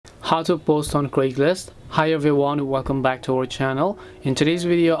How to post on Craigslist. Hi everyone, welcome back to our channel. In today's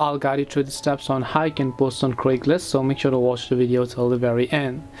video I'll guide you through the steps on how you can post on Craigslist, so make sure to watch the video till the very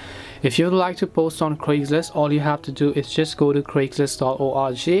end. If you would like to post on Craigslist, all you have to do is just go to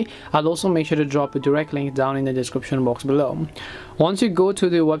craigslist.org. I'll also make sure to drop a direct link down in the description box below. Once you go to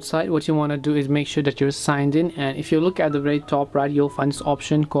the website, what you want to do is make sure that you're signed in, and if you look at the very top right, you'll find this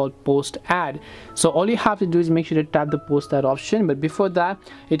option called post ad. So all you have to do is make sure to tap the post ad option, but before that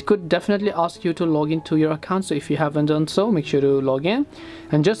it could definitely ask you to log into your account. So if you haven't done so, make sure to log in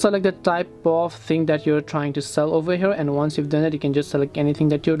and just select the type of thing that you're trying to sell over here, and once you've done it, you can just select anything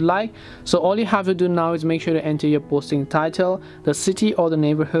that you'd like. So all you have to do now is make sure to enter your posting title, the city or the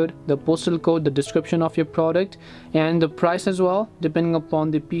neighborhood, the postal code, the description of your product, and the price as well, depending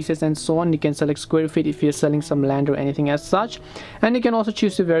upon the pieces and so on. You can select square feet if you're selling some land or anything as such, and you can also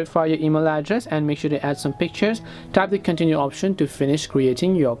choose to verify your email address and make sure to add some pictures. Tap the continue option to finish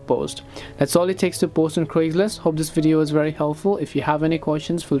creating your post. That's all it takes to post on Craigslist. Hope this video was very helpful. If you have any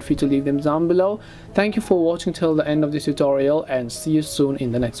questions, feel free to leave them down below. Thank you for watching till the end of this tutorial, and see you soon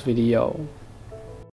in the next video.